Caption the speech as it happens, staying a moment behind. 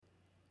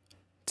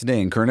Today,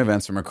 in current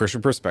events from a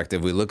Christian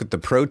perspective, we look at the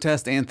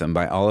protest anthem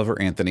by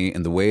Oliver Anthony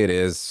and the way it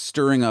is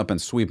stirring up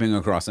and sweeping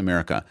across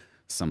America.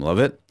 Some love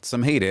it,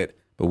 some hate it,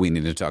 but we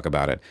need to talk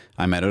about it.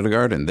 I'm Ed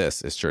Odegaard, and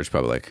this is Church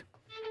Public.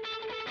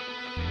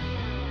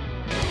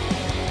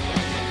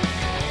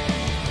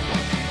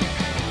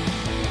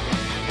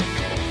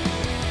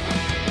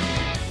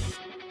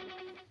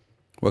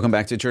 Welcome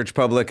back to Church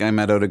Public. I'm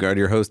Ed Odegaard,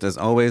 your host as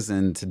always,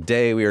 and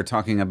today we are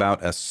talking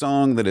about a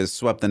song that has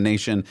swept the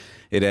nation.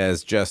 It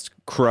has just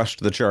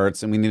crushed the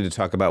charts, and we need to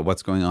talk about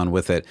what's going on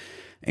with it.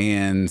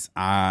 And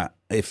I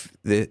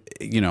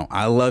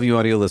love you,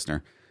 audio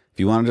listener. If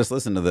you want to just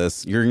listen to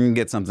this, you're going to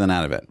get something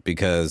out of it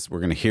because we're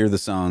going to hear the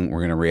song, we're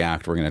going to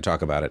react, we're going to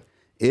talk about it.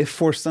 If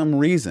for some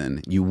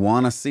reason you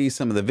want to see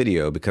some of the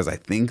video, because I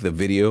think the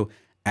video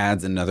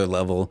adds another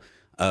level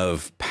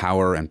of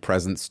power and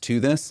presence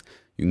to this,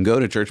 you can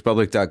go to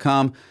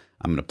churchpublic.com.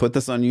 I'm going to put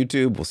this on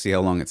YouTube. We'll see how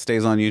long it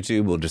stays on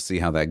YouTube. We'll just see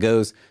how that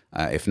goes.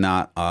 If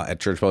not, at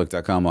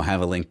churchpublic.com, we'll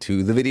have a link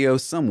to the video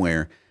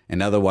somewhere.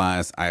 And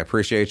otherwise, I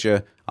appreciate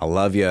you. I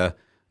love you.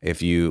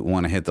 If you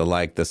want to hit the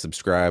like, the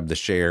subscribe, the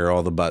share,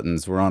 all the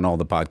buttons, we're on all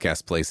the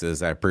podcast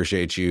places. I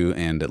appreciate you.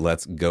 And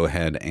let's go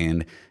ahead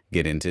and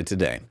get into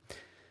today.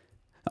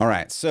 All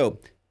right. So,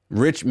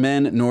 rich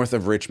men north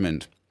of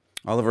Richmond.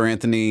 Oliver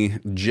Anthony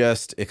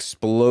just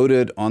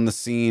exploded on the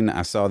scene.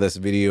 I saw this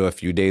video a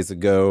few days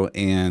ago,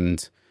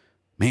 and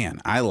man,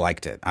 I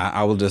liked it.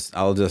 I'll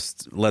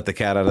just let the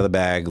cat out of the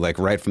bag, like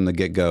right from the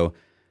get-go.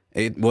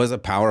 It was a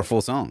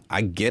powerful song.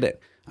 I get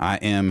it. I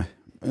am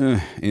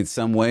in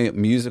some way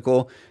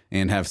musical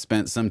and have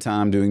spent some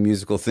time doing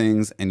musical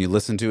things, and you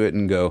listen to it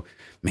and go,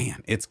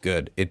 man, it's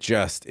good. It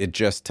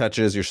just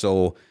touches your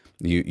soul.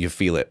 You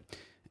feel it.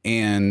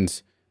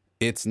 And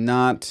it's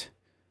not...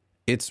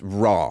 It's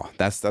raw.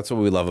 That's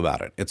what we love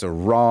about it. It's a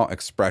raw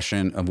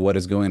expression of what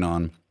is going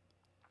on.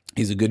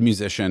 He's a good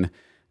musician,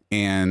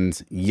 and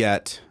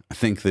yet I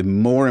think the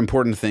more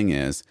important thing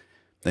is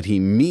that he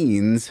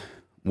means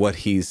what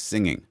he's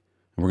singing.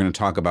 And we're going to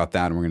talk about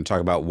that, and we're going to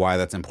talk about why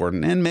that's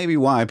important and maybe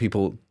why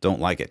people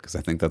don't like it, because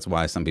I think that's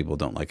why some people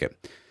don't like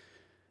it.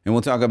 And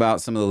we'll talk about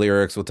some of the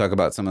lyrics. We'll talk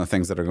about some of the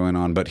things that are going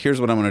on. But here's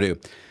what I'm going to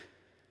do.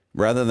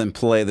 Rather than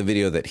play the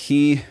video that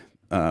he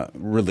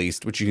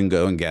released, which you can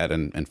go and get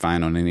and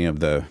find on any of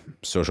the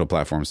social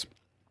platforms,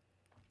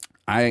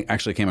 I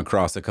actually came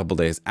across a couple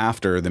days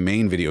after the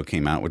main video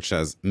came out, which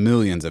has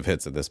millions of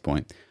hits at this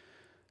point.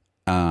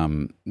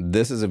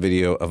 This is a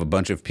video of a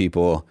bunch of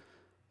people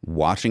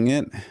watching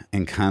it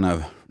and kind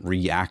of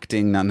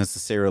reacting, not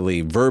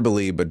necessarily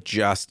verbally, but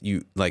just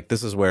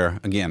this is where,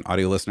 again,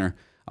 audio listener,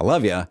 I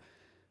love you,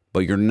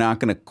 but you're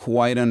not going to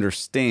quite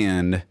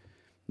understand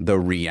the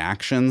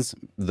reactions,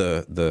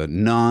 the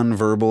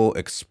nonverbal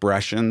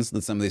expressions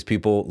that some of these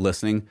people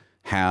listening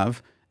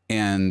have.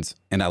 And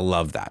I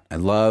love that. I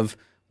love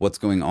what's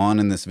going on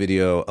in this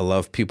video. I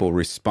love people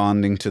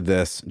responding to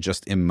this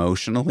just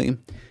emotionally.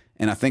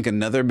 And I think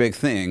another big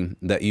thing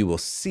that you will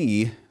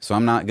see, so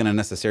I'm not going to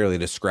necessarily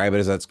describe it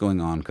as that's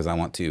going on because I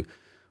want to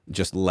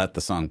just let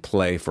the song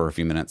play for a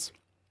few minutes.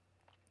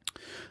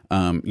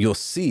 You'll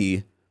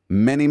see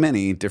many,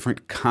 many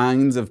different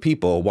kinds of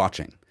people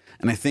watching.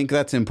 And I think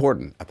that's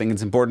important. I think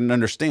it's important to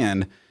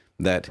understand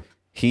that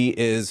he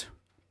is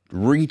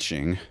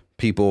reaching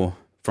people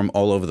from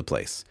all over the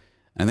place.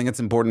 I think it's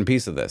an important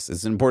piece of this.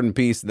 It's an important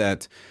piece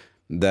that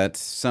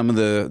some of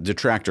the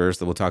detractors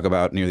that we'll talk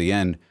about near the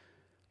end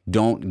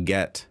don't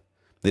get.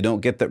 They don't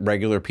get that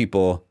regular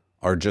people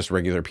are just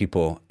regular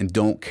people and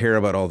don't care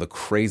about all the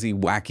crazy,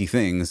 wacky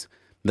things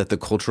that the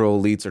cultural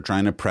elites are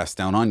trying to press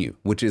down on you,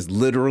 which is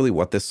literally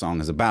what this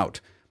song is about.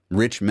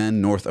 Rich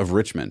men north of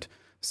Richmond.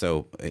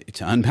 So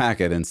to unpack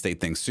it and state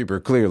things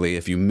super clearly,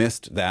 if you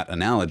missed that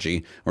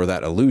analogy or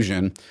that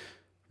allusion,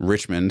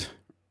 Richmond,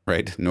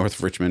 right? North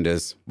of Richmond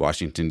is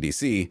Washington,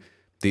 D.C.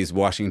 These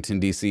Washington,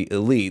 D.C.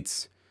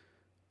 elites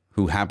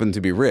who happen to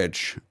be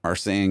rich are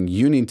saying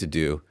you need to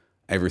do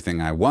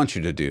everything I want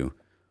you to do,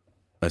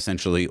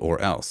 essentially,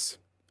 or else.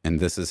 And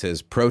this is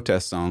his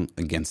protest song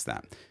against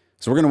that.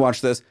 So we're going to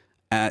watch this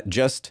at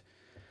just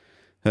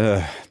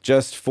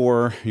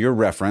for your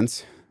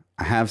reference.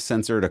 I have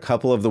censored a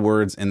couple of the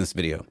words in this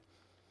video.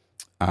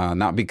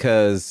 Not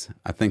because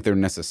I think they're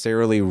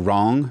necessarily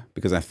wrong,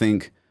 because I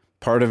think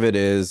part of it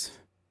is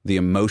the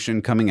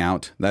emotion coming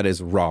out. That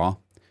is raw.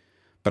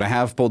 But I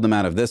have pulled them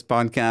out of this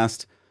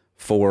podcast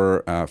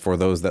for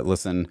those that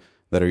listen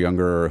that are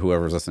younger or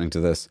whoever's listening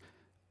to this.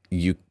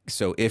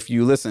 So if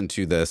you listen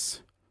to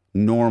this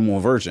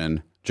normal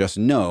version, just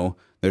know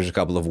there's a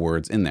couple of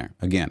words in there.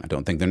 Again, I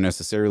don't think they're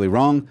necessarily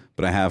wrong,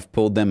 but I have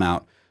pulled them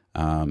out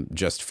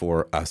just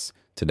for us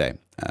today.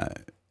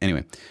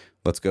 Anyway,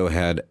 let's go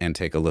ahead and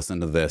take a listen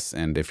to this.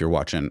 And if you're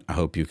watching, I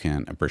hope you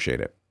can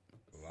appreciate it.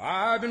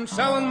 I've been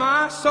selling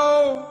my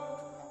soul,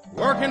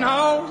 working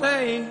all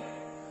day,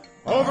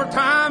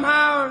 overtime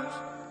hours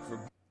for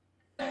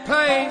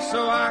pay,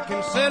 so I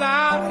can sit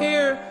out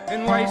here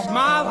and waste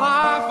my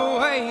life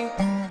away,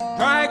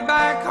 drag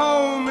back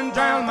home and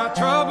drown my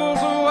troubles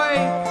away.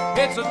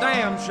 It's a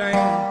damn shame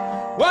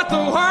what the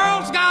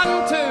world's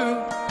gotten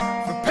to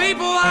for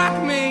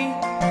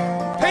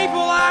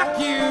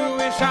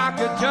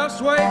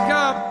just wake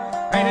up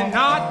and it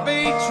not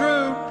be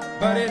true,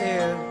 but it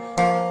is.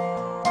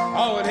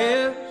 Oh, it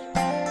is.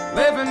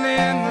 Living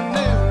in the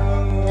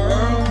new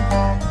world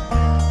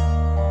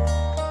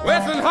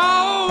with an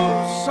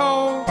whole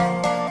soul.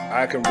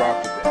 I can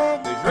rock with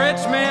that. These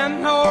rich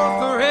men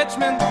north of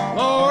Richmond,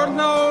 Lord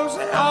knows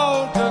they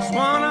all just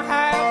wanna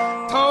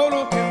have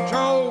total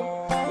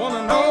control.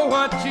 Wanna know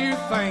what you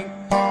think,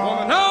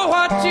 wanna know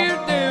what you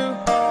do,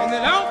 and they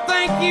don't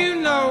think you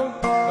know,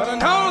 but I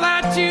know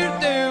that you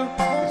do.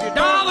 'Cause your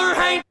dollar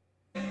ain't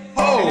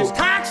and it's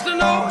taxed to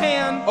no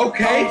end.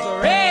 Okay. North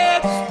of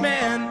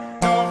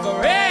Richmond, north of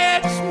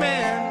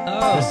Richmond.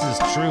 Oh, this is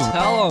true.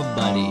 Tell them,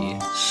 buddy.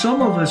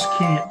 Some of us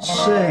can't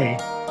say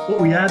what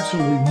we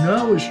absolutely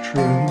know is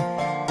true,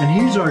 and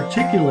he's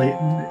articulating.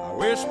 I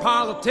wish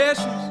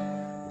politicians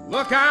would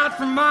look out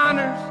for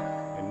minors,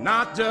 and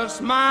not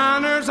just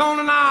minors on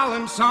an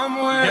island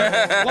somewhere.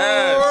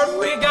 Lord,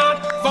 we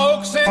got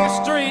folks in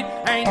the street,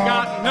 ain't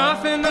got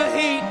nothing to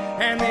eat,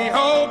 and the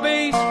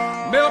obese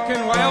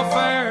milking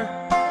welfare.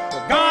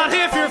 Well, God,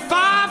 if you're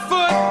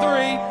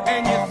 5'3"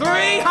 and you're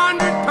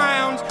 300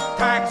 pounds,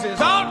 taxes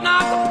ought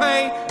not to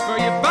pay for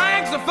your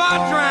bags of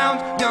fudge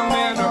rounds. Young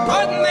men are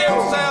putting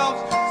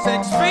themselves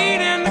 6 feet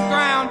in the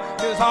ground,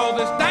 'cause all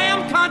this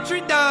damn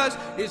country does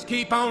is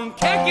keep on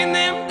kicking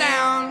them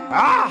down.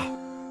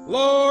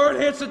 Lord,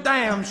 it's a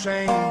damn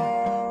shame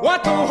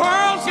what the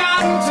world's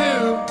gotten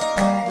to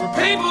for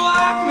people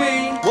like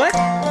me. What?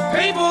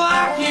 People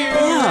like you.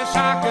 Wish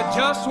I could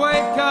just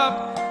wake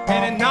up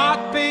and it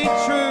not be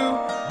true,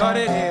 but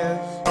it is.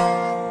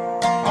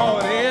 Oh,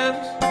 it is.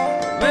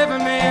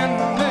 Living in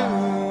the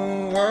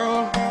new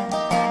world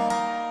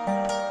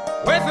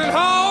with an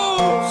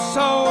whole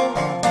soul.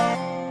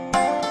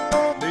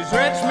 These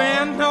rich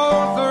men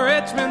north of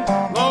Richmond,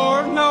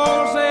 Lord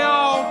knows they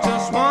all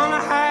just wanna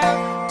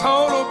have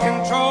total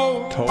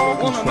control.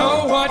 Wanna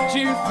know what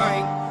you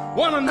think,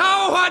 wanna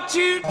know what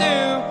you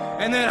do,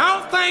 and they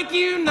don't think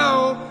you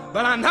know,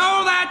 but I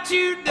know that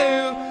you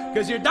do.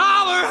 'Cause your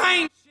dollar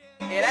ain't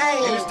shit, it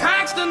ain't. It's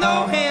taxed to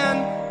no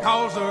end,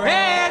 'cause the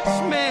rich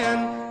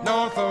men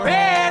north of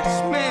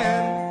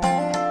Richmond.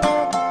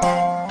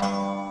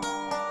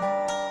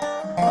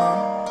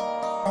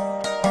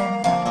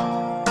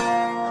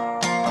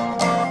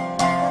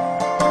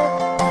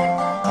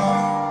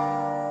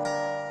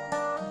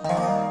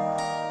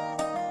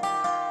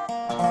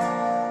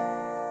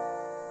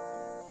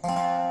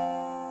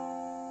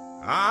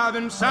 I've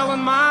been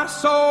selling my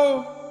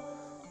soul,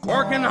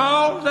 working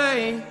all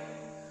day,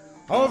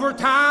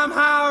 overtime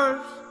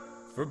hours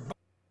for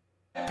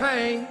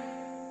pay.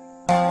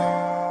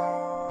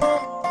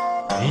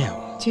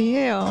 Damn. To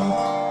you.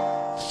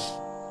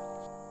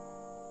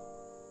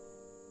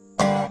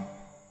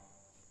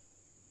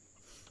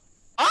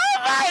 Oh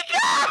my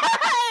God!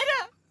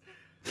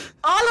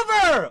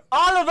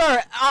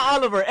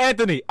 Oliver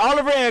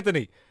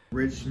Anthony.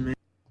 Rich man.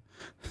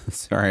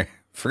 Sorry,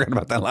 forgot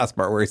about that last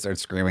part where he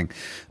starts screaming.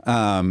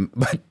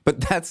 But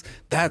that's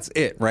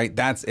it, right?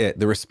 That's it.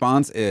 The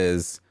response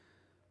is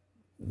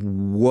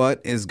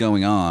what is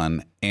going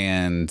on,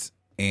 and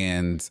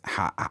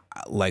how,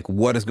 like,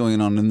 what is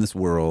going on in this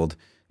world.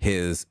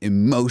 His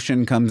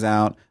emotion comes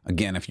out.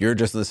 Again, if you're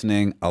just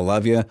listening, I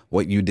love you.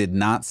 What you did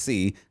not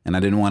see, and I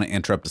didn't want to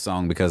interrupt the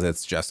song because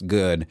it's just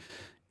good,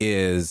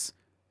 is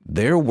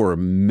there were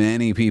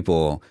many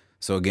people.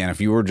 So again, if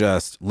you were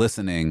just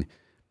listening,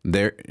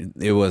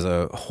 it was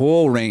a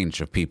whole range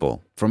of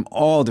people from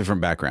all different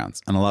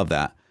backgrounds, and I love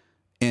that.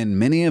 And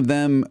many of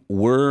them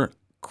were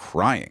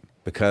crying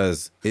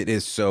because it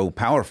is so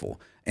powerful,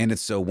 and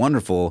it's so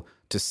wonderful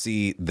to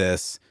see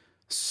this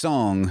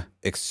song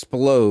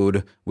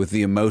explode with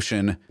the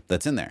emotion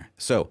that's in there.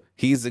 So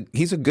he's a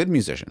good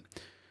musician.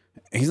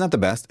 He's not the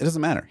best. It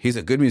doesn't matter. He's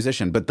a good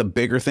musician. But the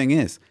bigger thing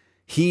is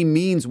he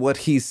means what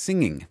he's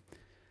singing.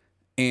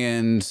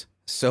 And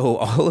so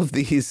all of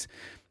these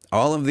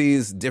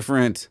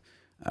different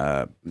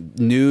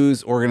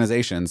news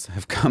organizations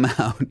have come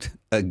out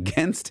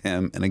against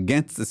him and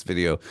against this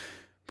video,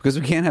 because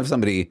we can't have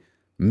somebody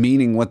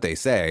meaning what they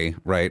say,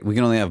 right? We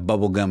can only have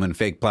bubble gum and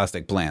fake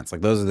plastic plants.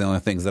 Like, those are the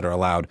only things that are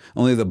allowed.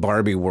 Only the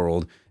Barbie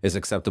world is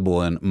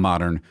acceptable in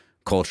modern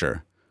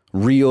culture.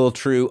 Real,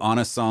 true,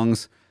 honest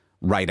songs,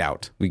 right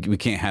out. We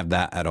can't have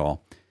that at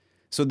all.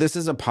 So this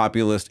is a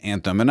populist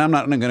anthem, and I'm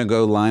not going to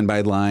go line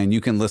by line. You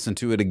can listen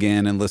to it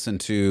again and listen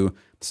to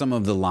some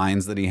of the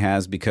lines that he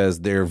has, because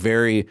they're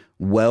very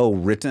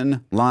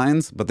well-written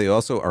lines, but they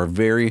also are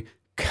very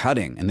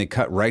cutting, and they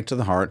cut right to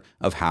the heart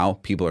of how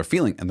people are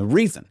feeling. And the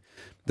reason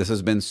this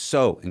has been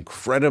so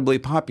incredibly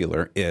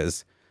popular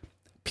is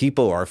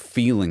people are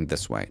feeling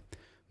this way.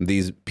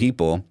 These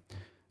people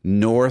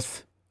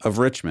north of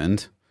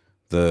Richmond,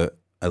 the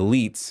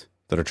elites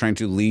that are trying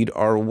to lead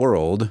our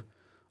world,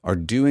 are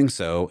doing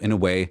so in a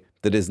way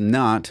that is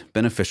not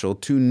beneficial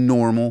to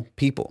normal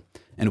people.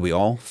 And we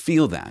all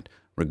feel that,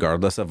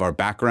 regardless of our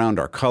background,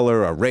 our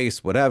color, our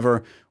race,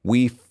 whatever.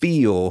 We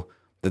feel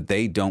that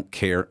they don't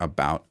care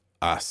about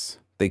us.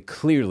 They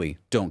clearly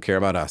don't care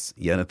about us,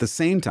 yet at the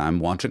same time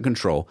want to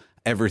control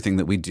everything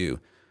that we do.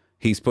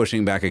 he's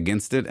pushing back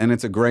against it. And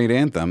it's a great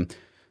anthem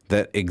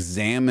that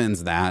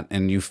examines that,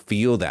 and you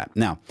feel that.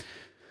 Now,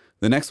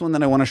 the next one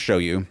that I want to show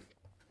you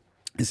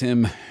is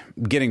him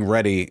getting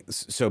ready.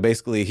 So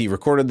basically, he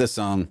recorded this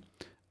song.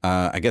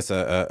 I guess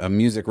a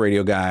music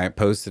radio guy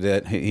posted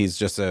it. He's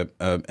just an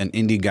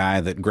indie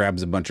guy that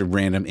grabs a bunch of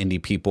random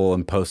indie people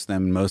and posts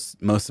them.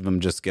 Most of them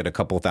just get a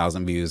couple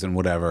thousand views and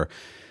whatever.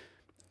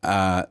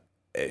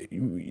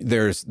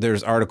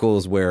 There's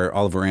articles where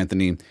Oliver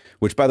Anthony,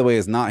 which by the way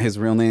is not his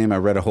real name. I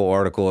read a whole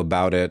article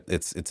about it.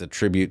 It's a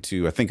tribute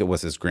to, I think it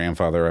was his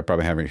grandfather. I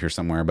probably have it here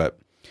somewhere, but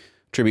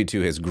tribute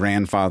to his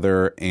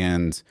grandfather.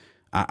 And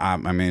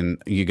I mean,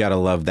 you got to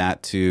love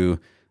that too.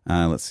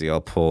 Let's see. I'll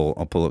pull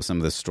up some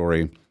of this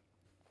story.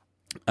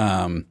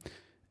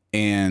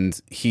 And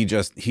he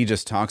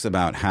just talks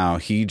about how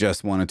he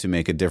just wanted to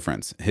make a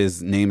difference.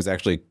 His name is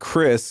actually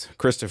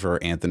Christopher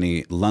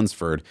Anthony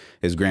Lunsford.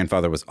 His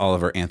grandfather was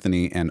Oliver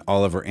Anthony, and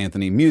Oliver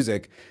Anthony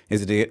music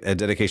is a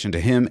dedication to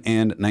him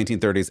and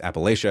 1930s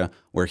Appalachia,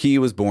 where he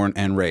was born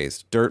and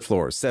raised. Dirt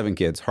floors, 7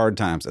 kids, hard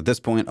times. At this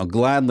point, I'll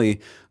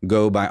gladly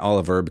go by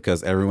Oliver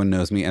because everyone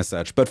knows me as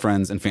such, but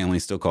friends and family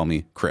still call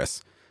me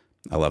Chris.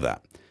 I love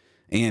that.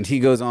 And he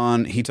goes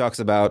on, he talks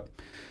about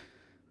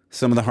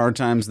some of the hard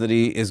times that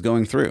he is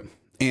going through.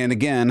 And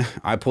again,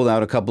 I pulled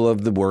out a couple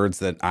of the words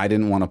that I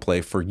didn't want to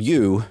play for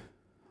you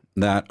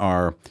that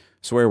are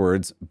swear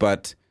words,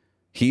 but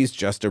he's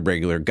just a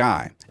regular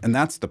guy. And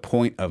that's the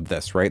point of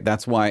this, right?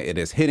 That's why it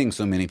is hitting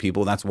so many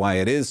people. That's why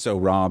it is so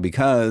raw,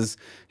 because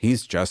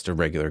he's just a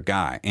regular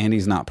guy and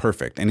he's not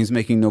perfect. And he's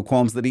making no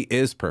qualms that he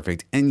is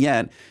perfect. And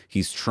yet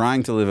he's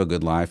trying to live a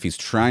good life. He's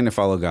trying to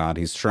follow God.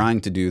 He's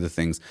trying to do the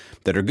things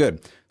that are good.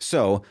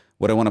 So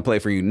what I want to play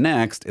for you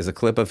next is a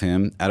clip of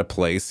him at a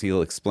place.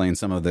 He'll explain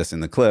some of this in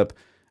the clip.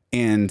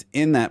 And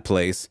in that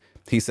place,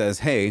 he says,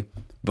 hey,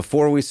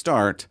 before we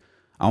start,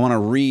 I want to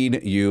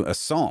read you a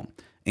psalm.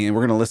 And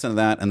we're going to listen to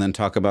that and then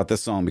talk about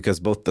this psalm,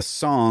 because both the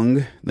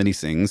song that he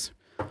sings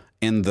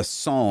and the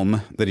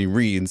psalm that he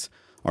reads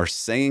are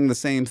saying the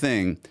same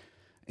thing.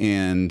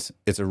 And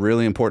it's a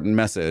really important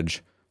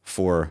message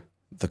for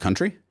the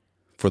country,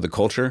 for the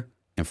culture,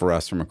 and for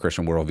us from a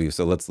Christian worldview.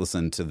 So let's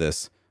listen to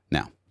this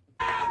now.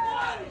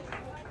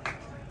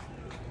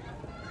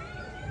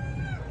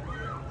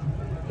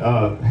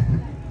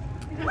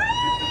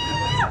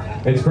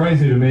 It's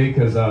crazy to me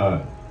because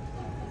I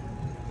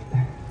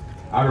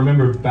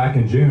remember back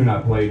in June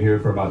I played here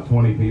for about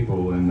 20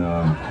 people, and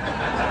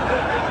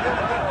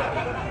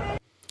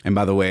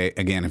by the way,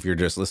 again, if you're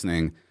just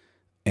listening,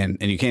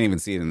 and you can't even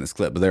see it in this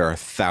clip, but there are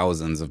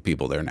thousands of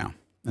people there now,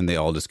 and they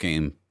all just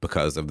came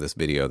because of this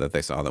video that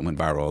they saw that went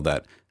viral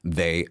that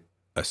they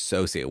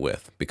associate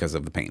with because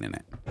of the pain in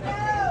it.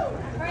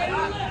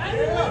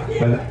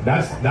 But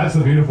that's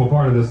the beautiful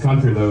part of this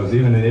country, though, is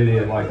even an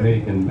idiot like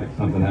me can make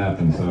something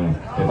happen. So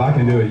if I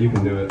can do it, you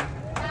can do it.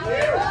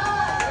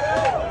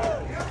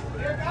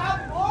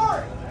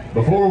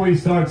 Before we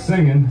start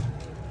singing,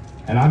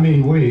 and I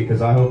mean we,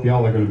 because I hope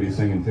y'all are going to be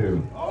singing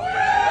too.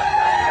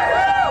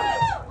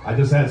 I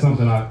just had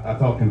something I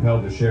felt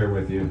compelled to share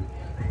with you.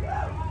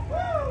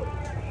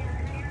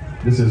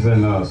 This is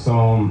in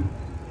Psalm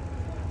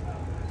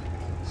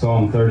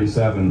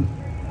 37,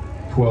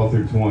 12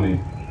 through 20.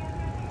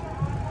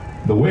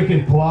 The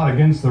wicked plot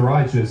against the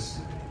righteous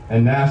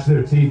and gnash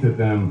their teeth at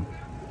them,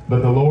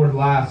 but the Lord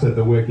laughs at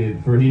the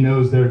wicked, for he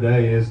knows their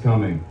day is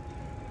coming.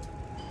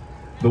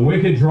 The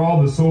wicked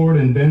draw the sword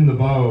and bend the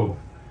bow,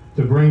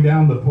 to bring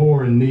down the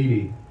poor and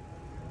needy,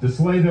 to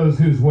slay those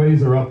whose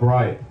ways are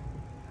upright.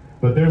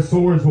 But their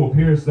swords will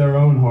pierce their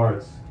own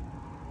hearts,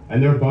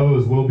 and their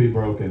bows will be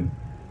broken.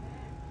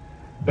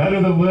 Better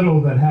the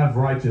little that have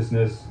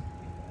righteousness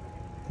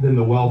than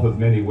the wealth of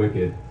many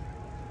wicked.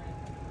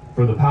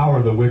 For the power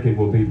of the wicked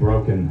will be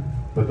broken,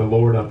 but the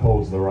Lord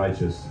upholds the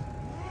righteous.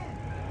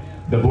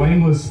 The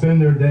blameless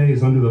spend their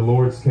days under the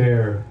Lord's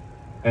care,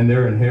 and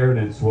their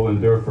inheritance will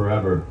endure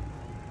forever.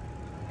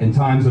 In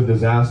times of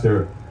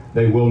disaster,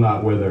 they will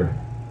not wither.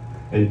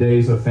 In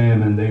days of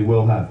famine, they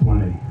will have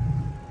plenty.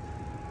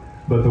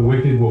 But the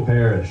wicked will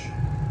perish.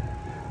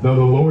 Though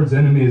the Lord's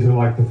enemies are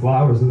like the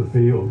flowers of the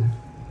field,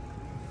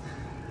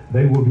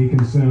 they will be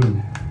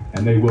consumed,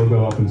 and they will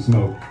go up in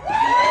smoke.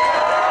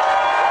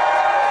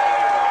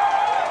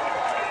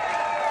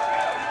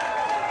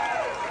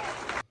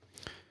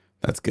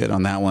 That's good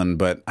on that one.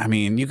 But I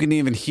mean, you can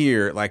even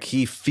hear like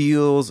he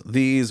feels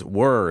these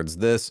words.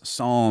 This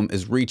psalm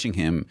is reaching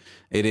him.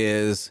 It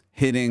is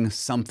hitting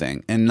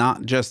something, and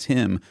not just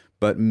him,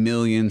 but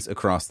millions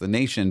across the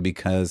nation,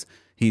 because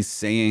he's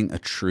saying a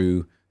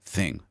true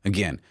thing.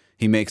 Again,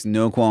 he makes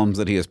no qualms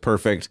that he is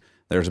perfect.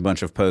 There's a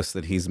bunch of posts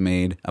that he's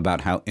made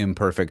about how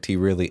imperfect he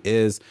really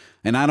is.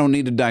 And I don't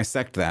need to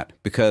dissect that,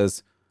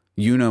 because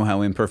you know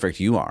how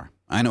imperfect you are.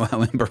 I know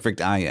how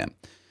imperfect I am.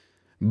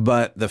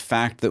 But the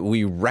fact that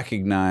we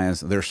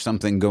recognize there's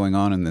something going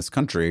on in this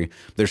country,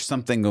 there's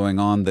something going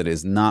on that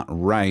is not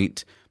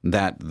right,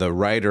 that the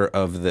writer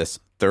of this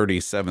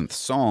 37th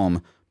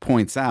Psalm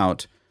points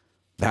out,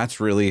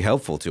 that's really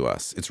helpful to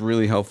us. It's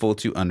really helpful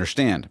to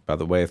understand. By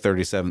the way,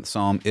 37th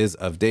Psalm is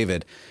of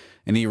David.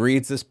 And he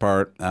reads this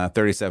part,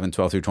 37,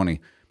 12 through 20.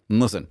 And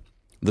listen,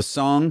 the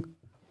song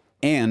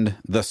and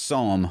the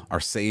psalm are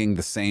saying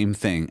the same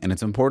thing. And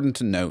it's important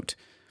to note,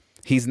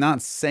 he's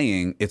not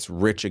saying it's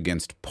rich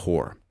against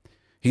poor.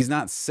 He's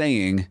not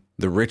saying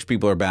the rich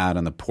people are bad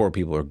and the poor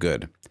people are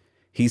good.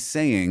 He's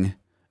saying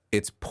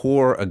it's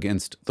poor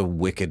against the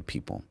wicked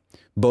people.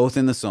 Both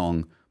in the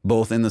song,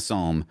 both in the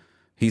psalm,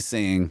 he's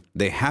saying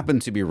they happen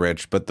to be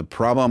rich, but the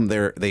problem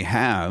they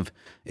have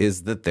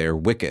is that they're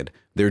wicked.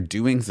 They're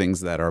doing things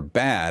that are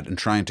bad and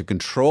trying to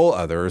control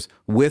others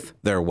with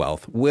their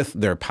wealth, with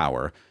their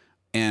power.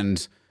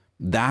 And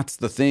that's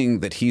the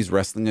thing that he's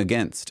wrestling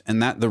against.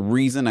 And that the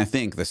reason I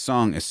think the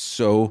song is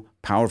so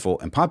powerful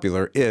and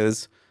popular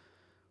is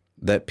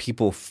that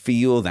people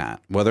feel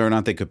that, whether or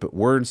not they could put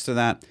words to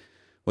that,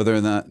 whether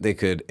or not they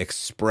could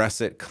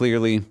express it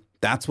clearly.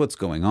 That's what's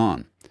going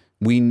on.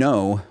 We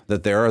know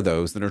that there are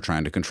those that are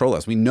trying to control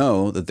us. We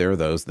know that there are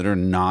those that are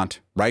not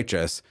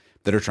righteous,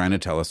 that are trying to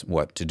tell us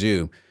what to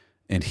do.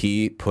 And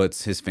he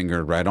puts his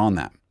finger right on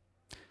that.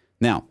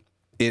 Now,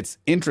 it's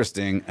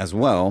interesting as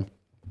well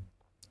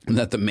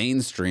that the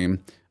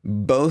mainstream,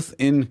 both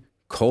in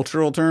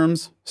cultural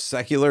terms,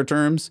 secular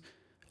terms,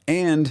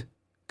 and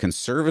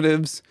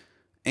conservatives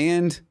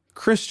and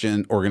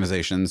Christian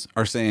organizations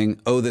are saying,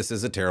 oh, this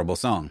is a terrible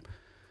song.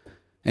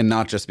 And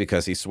not just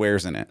because he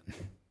swears in it.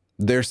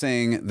 They're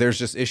saying there's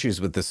just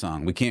issues with this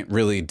song. We can't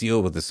really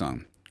deal with the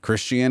song.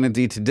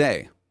 Christianity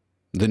Today,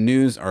 the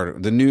news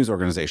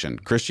organization,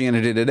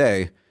 Christianity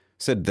Today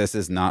said this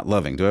is not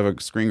loving. Do I have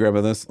a screen grab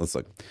of this? Let's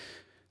look.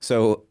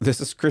 So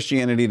this is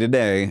Christianity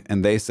Today,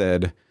 and they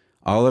said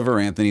Oliver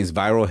Anthony's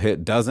viral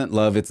hit doesn't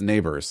love its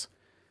neighbors.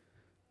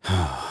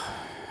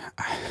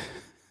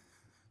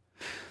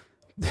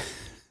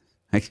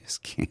 I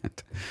just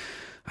can't.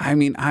 I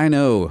mean, I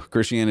know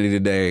Christianity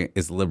Today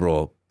is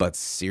liberal, but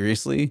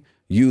seriously,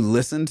 you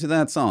listen to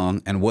that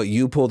song and what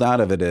you pulled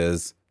out of it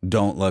is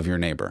don't love your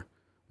neighbor.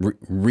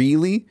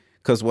 Really?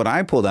 Because what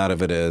I pulled out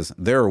of it is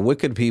there are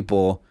wicked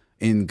people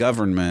in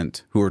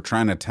government who are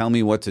trying to tell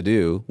me what to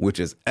do, which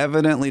is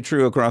evidently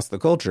true across the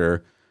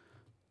culture.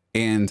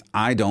 And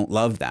I don't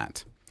love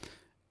that.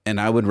 And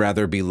I would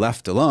rather be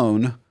left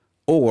alone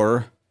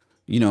or,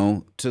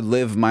 to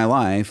live my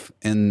life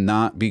and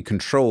not be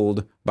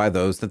controlled by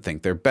those that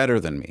think they're better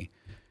than me.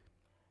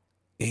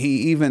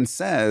 He even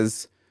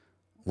says,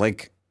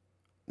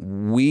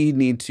 we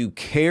need to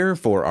care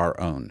for our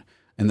own.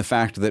 And the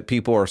fact that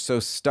people are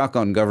so stuck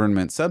on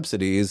government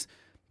subsidies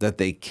that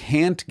they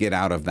can't get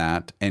out of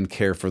that and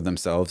care for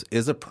themselves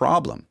is a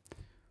problem.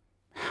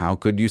 How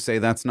could you say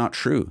that's not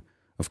true?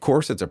 Of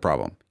course it's a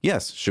problem.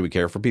 Yes, should we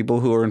care for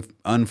people who are in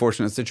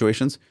unfortunate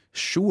situations?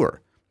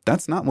 Sure.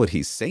 That's not what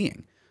he's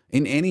saying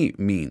in any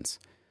means.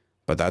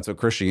 But that's what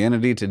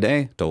Christianity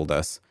Today told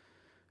us.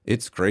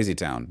 It's crazy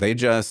town. They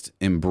just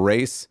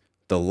embrace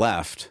the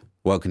left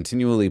while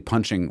continually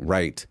punching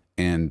right.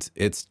 And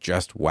it's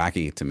just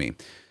wacky to me.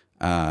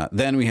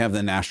 Then we have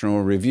the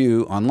National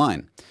Review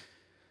online.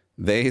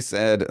 They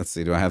said, let's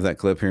see, do I have that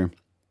clip here?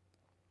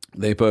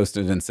 They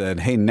posted and said,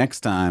 hey, next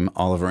time,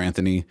 Oliver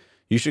Anthony,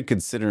 you should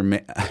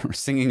consider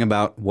singing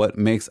about what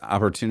makes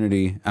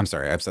opportunity. I'm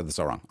sorry, I've said this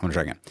all wrong. I'm going to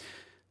try again.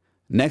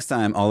 Next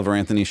time, Oliver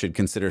Anthony should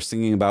consider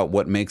singing about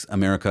what makes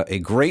America a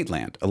great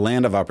land, a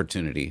land of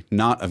opportunity,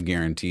 not of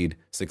guaranteed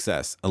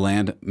success, a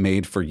land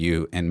made for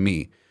you and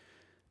me.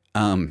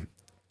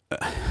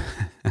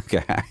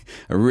 Okay, I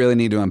really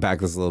need to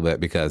unpack this a little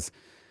bit because,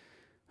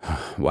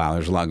 wow,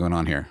 there's a lot going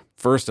on here.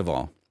 First of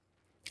all,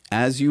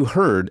 as you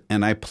heard,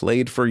 and I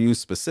played for you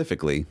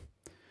specifically,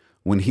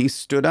 when he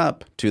stood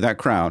up to that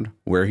crowd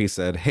where he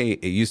said, hey,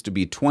 it used to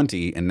be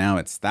 20 and now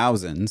it's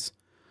thousands,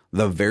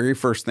 the very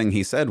first thing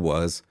he said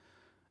was,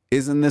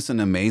 isn't this an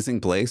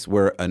amazing place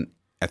where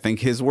I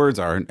think his words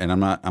are, and I'm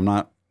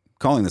not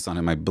calling this on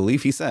him, I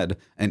believe he said,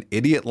 an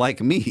idiot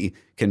like me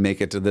can make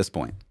it to this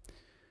point.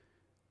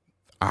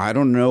 I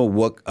don't know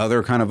what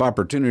other kind of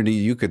opportunity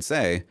you could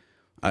say.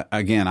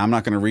 Again, I'm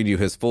not going to read you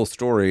his full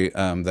story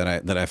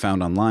that I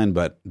found online,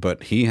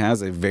 but he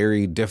has a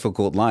very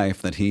difficult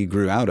life that he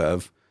grew out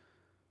of,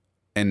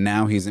 and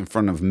now he's in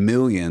front of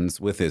millions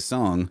with his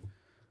song.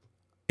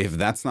 If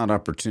that's not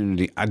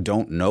opportunity, I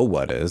don't know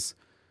what is.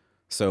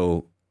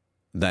 So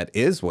that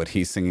is what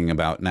he's singing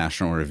about,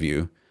 National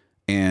Review.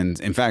 And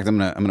in fact, I'm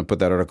gonna put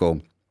that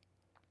article.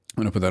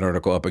 I'm gonna put that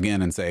article up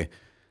again and say,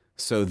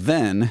 so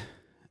then,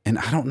 and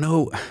I don't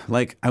know,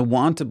 I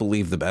want to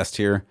believe the best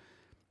here,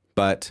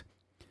 but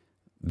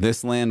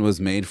this land was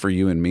made for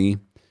you and me.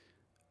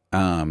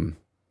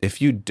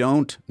 If you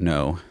don't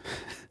know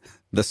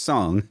the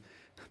song,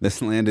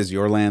 this land is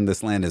your land,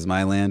 this land is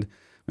my land.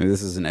 Maybe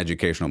this is an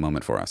educational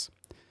moment for us.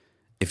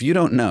 If you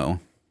don't know,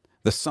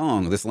 the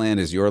song, This Land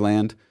Is Your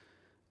Land,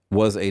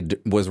 was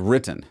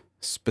written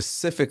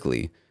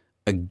specifically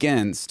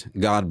against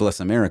God Bless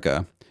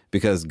America,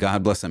 because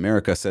God Bless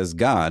America says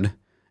God,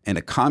 and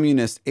a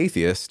communist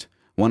atheist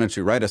wanted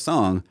to write a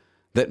song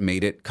that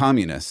made it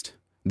communist.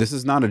 This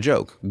is not a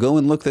joke. Go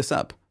and look this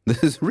up.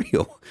 This is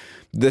real.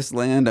 This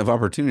land of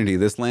opportunity,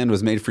 this land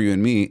was made for you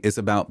and me, is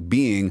about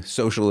being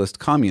socialist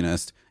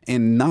communist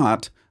and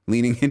not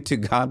leaning into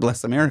God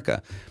Bless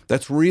America.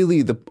 That's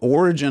really the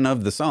origin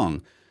of the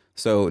song.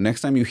 So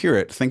next time you hear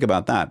it, think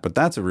about that. But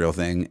that's a real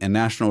thing. And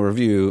National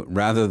Review,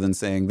 rather than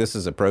saying this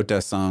is a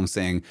protest song,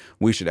 saying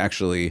we should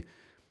actually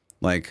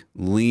like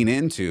lean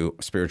into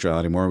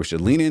spirituality more, we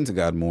should lean into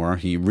God more.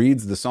 He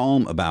reads the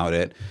psalm about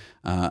it,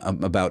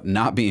 about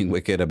not being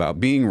wicked, about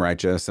being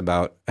righteous,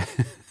 about...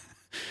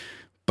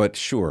 But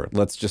sure,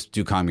 let's just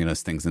do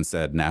communist things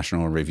instead.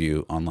 National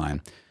Review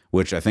Online,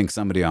 which I think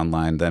somebody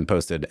online then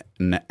posted.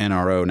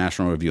 NRO,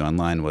 National Review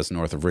Online, was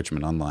North of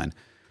Richmond Online,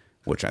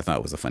 which I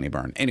thought was a funny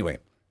burn. Anyway,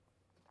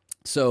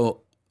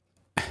 so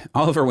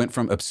Oliver went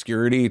from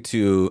obscurity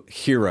to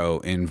hero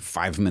in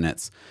 5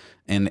 minutes,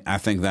 and I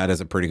think that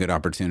is a pretty good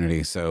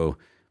opportunity. So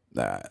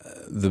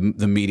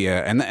the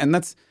media, and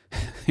that's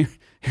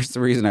here's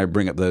the reason I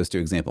bring up those two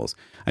examples.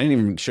 I didn't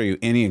even show you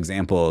any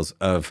examples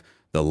of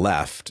the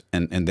left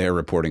and their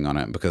reporting on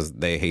it because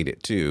they hate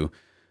it too.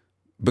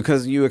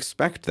 Because you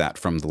expect that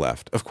from the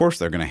left. Of course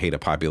they're going to hate a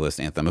populist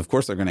anthem. Of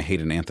course they're going to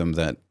hate an anthem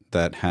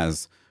that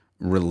has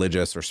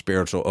religious or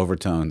spiritual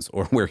overtones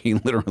or where he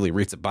literally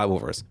reads a Bible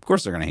verse. Of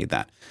course they're going to hate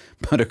that.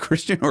 But a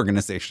Christian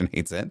organization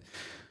hates it.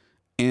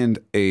 And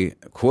a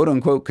quote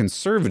unquote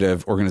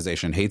conservative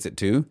organization hates it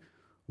too.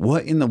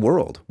 What in the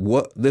world?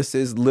 This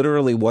is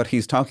literally what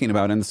he's talking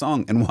about in the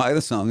song and why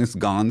the song has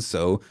gone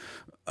so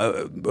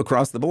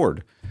across the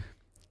board.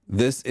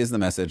 This is the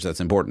message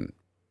that's important.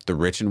 The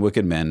rich and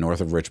wicked men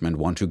north of Richmond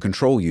want to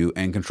control you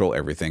and control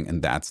everything,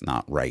 and that's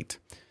not right.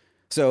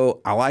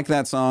 So I like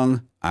that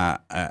song.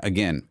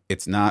 Again,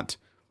 it's not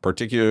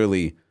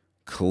particularly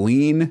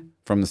clean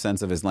from the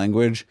sense of his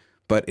language,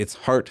 but it's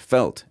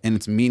heartfelt and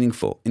it's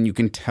meaningful, and you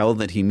can tell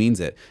that he means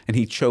it. And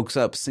he chokes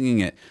up singing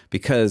it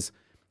because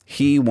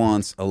he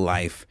wants a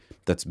life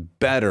that's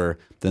better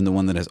than the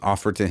one that is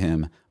offered to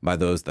him by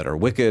those that are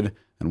wicked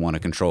and want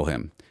to control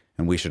him.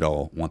 And we should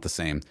all want the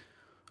same.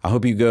 I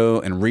hope you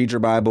go and read your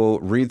Bible,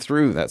 read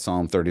through that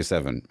Psalm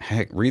 37.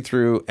 Heck, read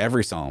through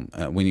every Psalm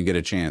when you get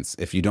a chance.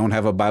 If you don't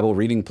have a Bible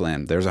reading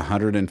plan, there's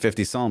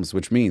 150 Psalms,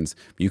 which means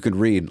you could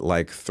read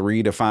like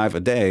 3 to 5 a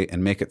day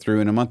and make it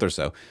through in a month or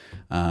so.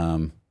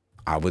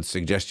 I would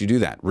suggest you do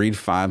that. Read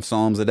 5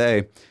 Psalms a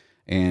day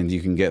and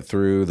you can get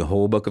through the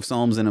whole book of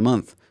Psalms in a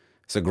month.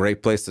 It's a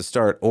great place to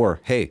start.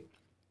 Or, hey,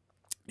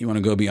 you want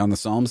to go beyond the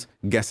Psalms?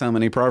 Guess how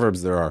many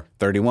Proverbs there are?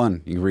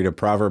 31. You can read a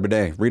proverb a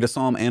day. Read a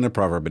Psalm and a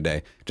proverb a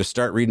day. Just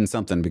start reading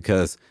something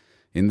because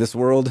in this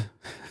world,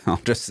 I'll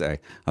just say,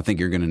 I think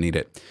you're going to need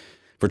it.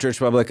 For Church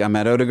Public, I'm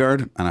Matt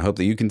Odegaard, and I hope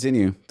that you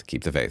continue to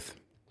keep the faith.